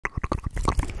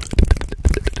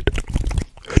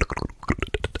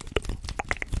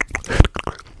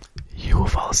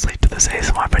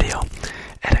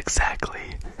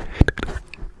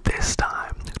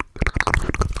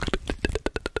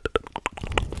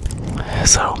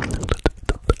So,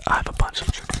 I have a bunch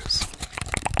of triggers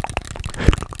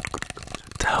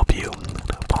to help you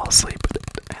fall asleep.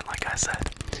 And like I said,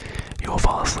 you will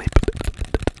fall asleep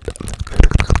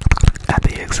at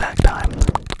the exact time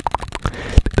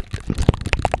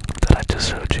that I just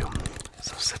showed you.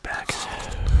 So sit back,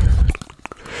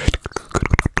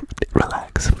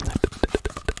 relax,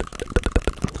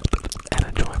 and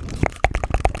enjoy.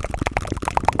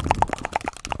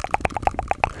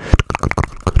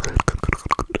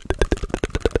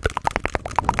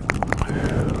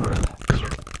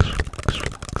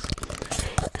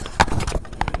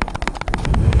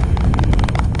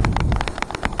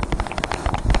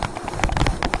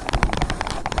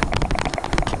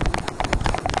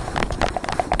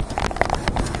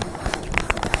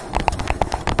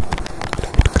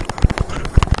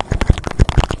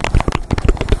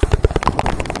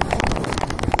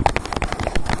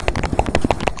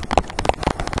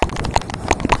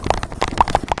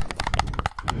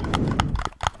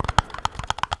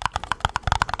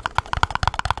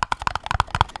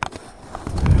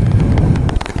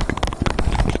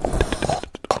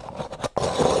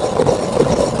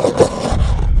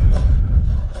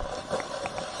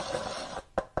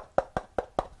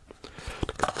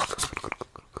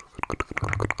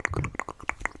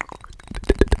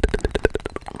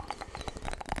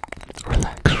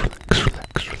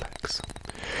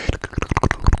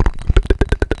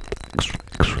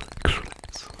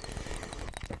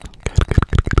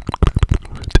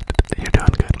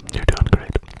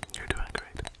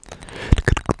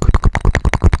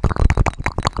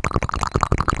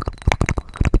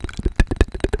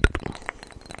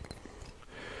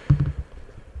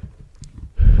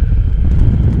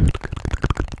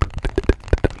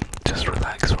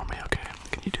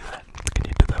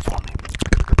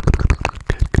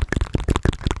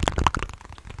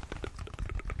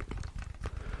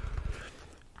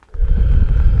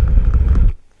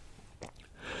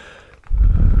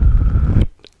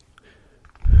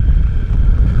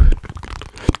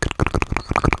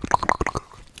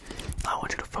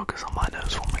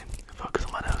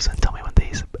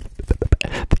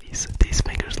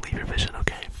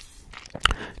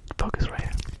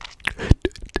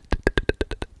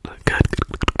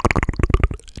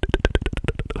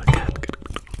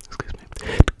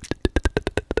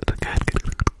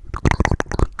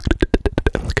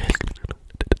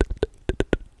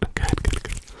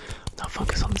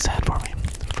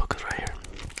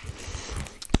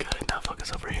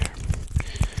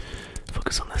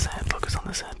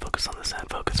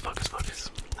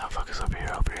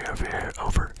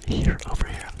 Over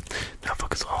here. Now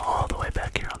focus all the way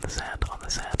back here on the sand, on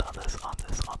this. Good.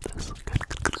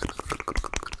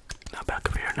 Now back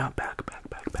over here, now back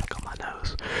on my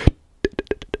nose.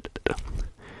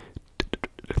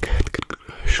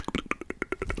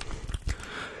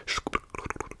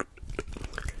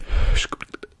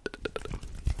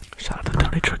 Shout out to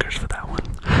Tony Triggers for that one.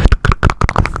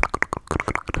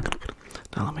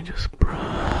 Now let me just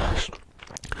brush.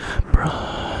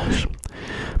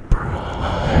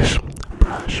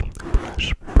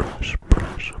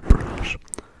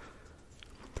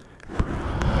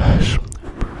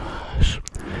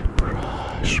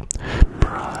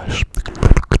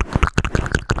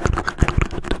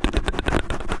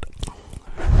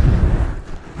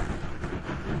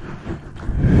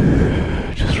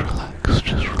 Just relax.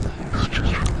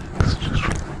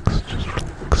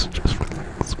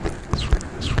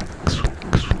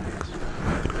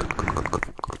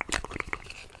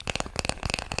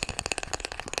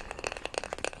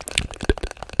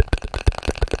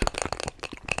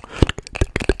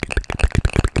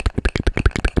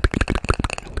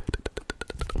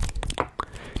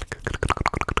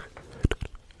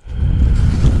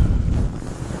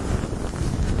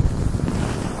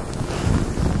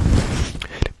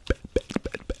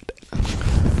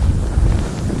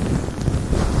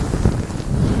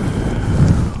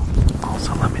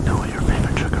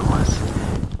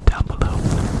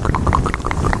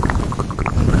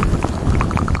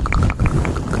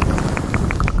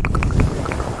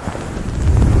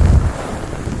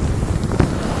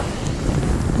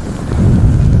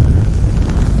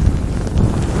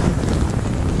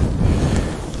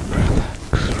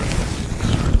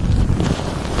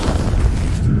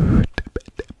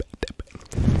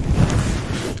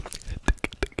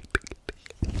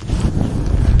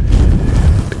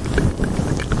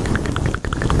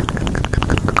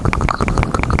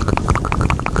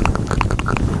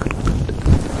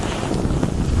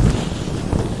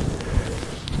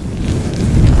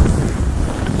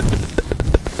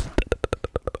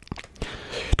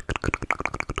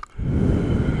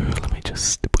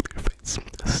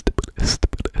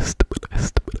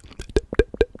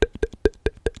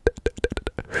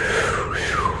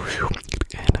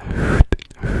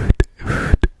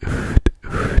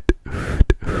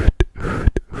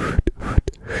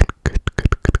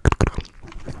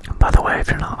 By the way, if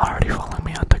you're not already following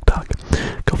me on TikTok,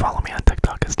 go follow me on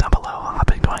TikTok. It's down below. I've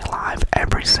been going live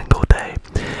every single day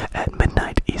at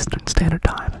midnight Eastern Standard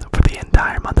Time for the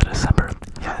entire month of December.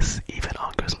 Yes, even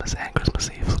on Christmas and Christmas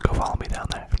Eve. So go follow me down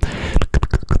there.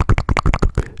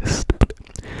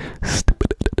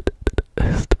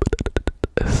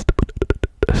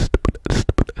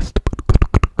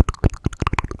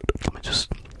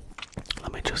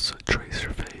 Let me just trace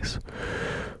your face.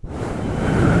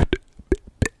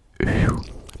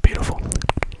 Beautiful.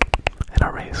 And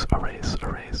erase.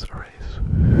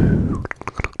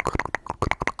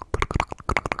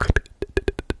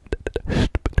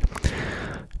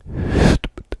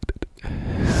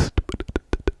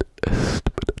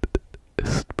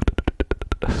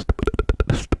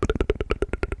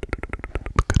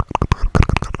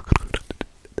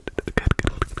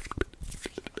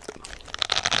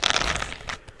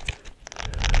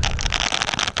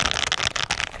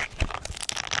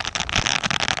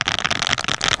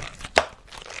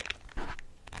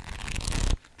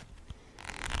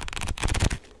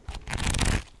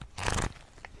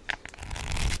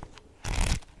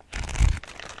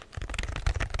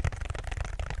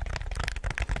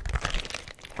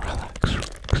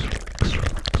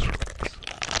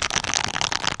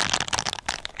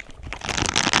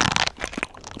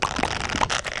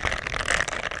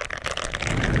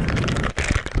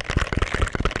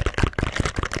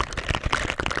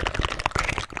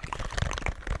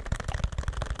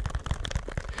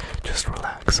 Just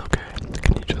relax, okay?